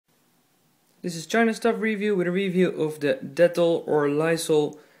This is China Stuff review with a review of the Dettol or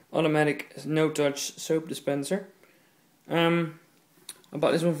Lysol automatic no-touch soap dispenser. I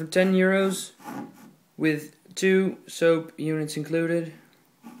bought this one for €10 with 2 soap units included.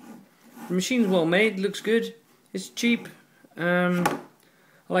 The machine's well made, looks good, it's cheap. I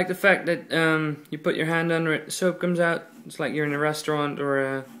like the fact that you put your hand under it, the soap comes out. It's like you're in a restaurant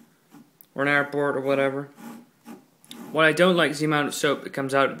or an airport or whatever. What I don't like is the amount of soap that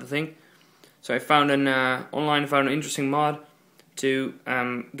comes out of the thing. So I found online an interesting mod to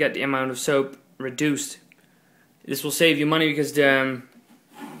get the amount of soap reduced. This will save you money because the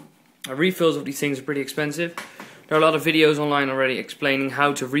refills of these things are pretty expensive. There are a lot of videos online already explaining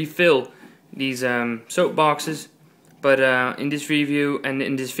how to refill these soap boxes. But in this review and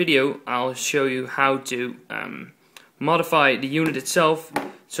in this video, I'll show you how to modify the unit itself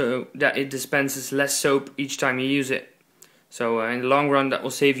so that it dispenses less soap each time you use it. So in the long run, that will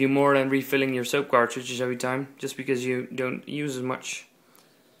save you more than refilling your soap cartridges every time, just because you don't use as much.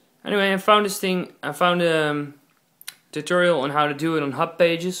 Anyway, I found this thing. I found a tutorial on how to do it on Hub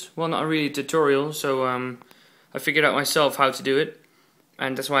Pages. Well, not really a tutorial, so I figured out myself how to do it,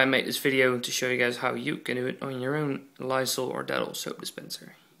 and that's why I made this video to show you guys how you can do it on your own Lysol or Dettol soap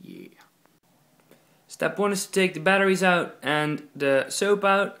dispenser. Yeah. Step 1 is to take the batteries out and the soap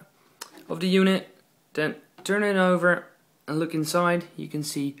out of the unit. Then turn it over and look inside. You can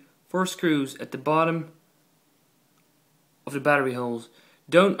see 4 screws at the bottom of the battery holes.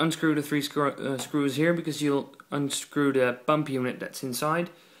 Don't unscrew the 3 screws here because you'll unscrew the pump unit that's inside.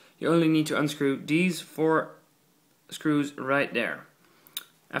 You only need to unscrew these 4 screws right there.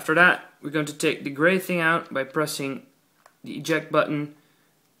 After that, we're going to take the gray thing out by pressing the eject button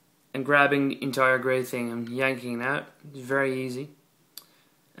and grabbing the entire gray thing and yanking it out. It's very easy.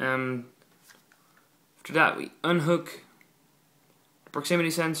 After that, we unhook the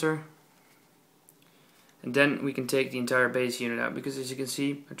proximity sensor, and then we can take the entire base unit out, because as you can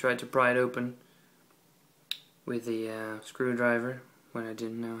see, I tried to pry it open with the screwdriver when I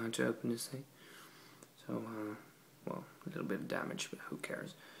didn't know how to open this thing. So, well, a little bit of damage, but who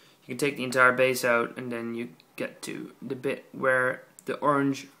cares. You can take the entire base out, and then you get to the bit where the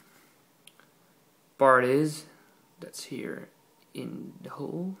orange part is. That's here in the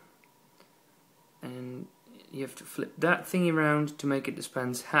hole. And you have to flip that thingy around to make it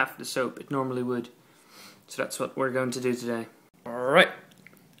dispense half the soap it normally would. So that's what we're going to do today. Alright.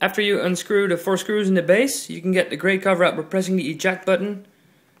 After you unscrew the 4 screws in the base, you can get the grey cover out by pressing the eject button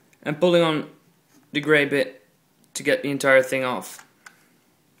and pulling on the grey bit to get the entire thing off.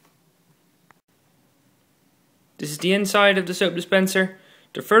 This is the inside of the soap dispenser.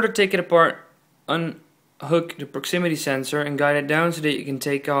 To further take it apart, unhook the proximity sensor and guide it down so that you can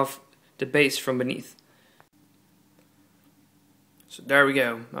take off the base from beneath. So there we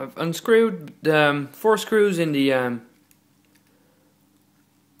go. I've unscrewed the 4 screws in the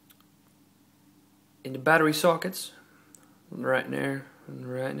battery sockets, right there and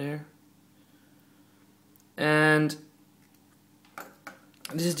right there. And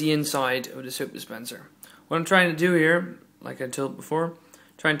this is the inside of the soap dispenser. What I'm trying to do here, like I told before,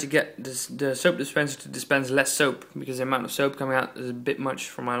 trying to get the soap dispenser to dispense less soap, because the amount of soap coming out is a bit much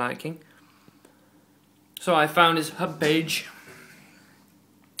for my liking. So I found this hub page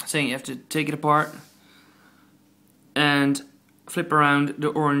saying you have to take it apart and flip around the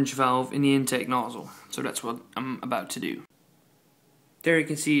orange valve in the intake nozzle. So that's what I'm about to do. There you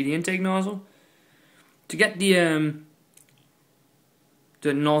can see the intake nozzle. To get the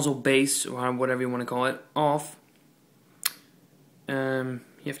nozzle base, or whatever you want to call it, off, you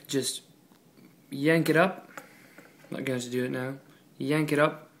have to just yank it up. I'm not going to do it now. Yank it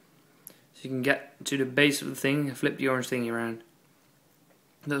up so you can get to the base of the thing and flip the orange thingy around.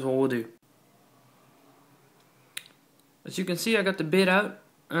 That's what we'll do. As you can see, I got the bit out.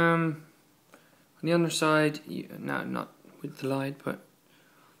 On the underside, no, not with the light, but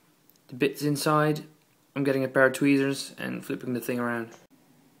the bits inside, I'm getting a pair of tweezers and flipping the thing around.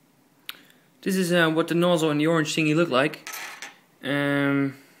 This is what the nozzle and the orange thingy look like.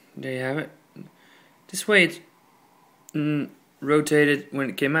 There you have it. This way it's rotated when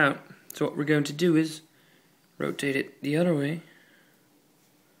it came out. So what we're going to do is rotate it the other way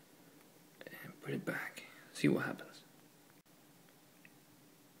and put it back. See what happens.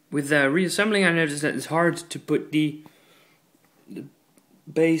 With reassembling, I noticed that it's hard to put the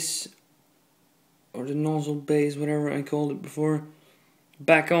base, or the nozzle base, whatever I called it before,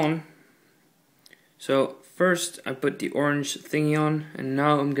 back on. So first I put the orange thingy on, and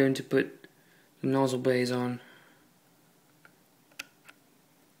now I'm going to put the nozzle base on.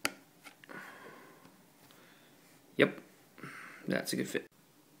 Yep, that's a good fit.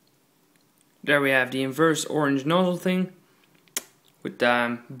 There we have the inverse orange nozzle thing with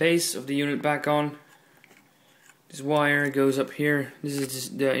the base of the unit back on. This wire goes up here. This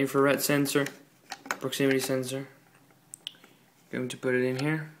is the infrared sensor, proximity sensor. Going to put it in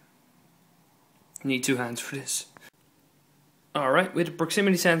here. Need 2 hands for this. Alright, with the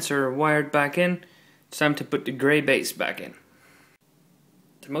proximity sensor wired back in, it's time to put the grey base back in.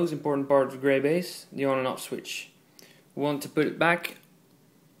 The most important part of the grey base, the on and off switch. We want to put it back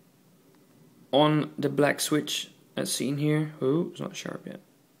on the black switch as seen here. Oh, it's not sharp yet.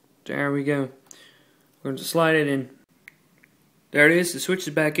 There we go. We're going to slide it in. There it is, the switch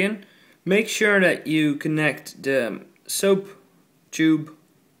is back in. Make sure that you connect the soap tube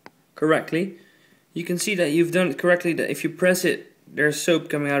correctly. You can see that you've done it correctly, that if you press it, there's soap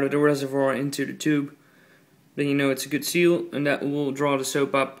coming out of the reservoir into the tube. Then you know it's a good seal, and that will draw the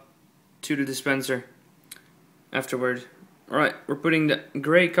soap up to the dispenser afterward. Alright, we're putting the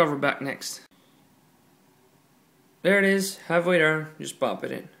grey cover back next. There it is, halfway there, just pop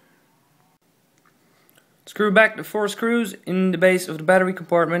it in. Screw back the 4 screws in the base of the battery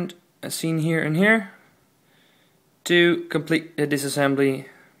compartment, as seen here and here, to complete the disassembly.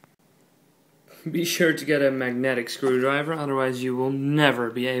 Be sure to get a magnetic screwdriver, otherwise you will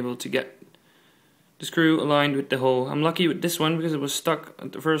never be able to get the screw aligned with the hole. I'm lucky with this one because it was stuck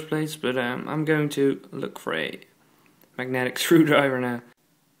at the first place, but I'm going to look for a magnetic screwdriver now.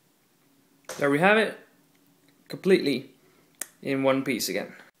 There we have it, completely in one piece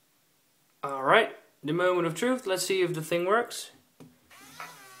again. Alright, the moment of truth. Let's see if the thing works.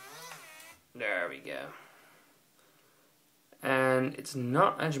 There we go. And it's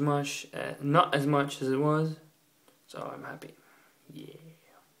not as much as it was, so I'm happy. Yeah.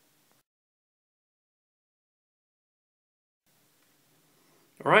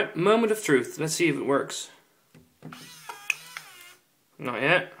 Alright, moment of truth. Let's see if it works. Not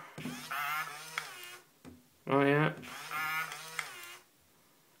yet. Not yet.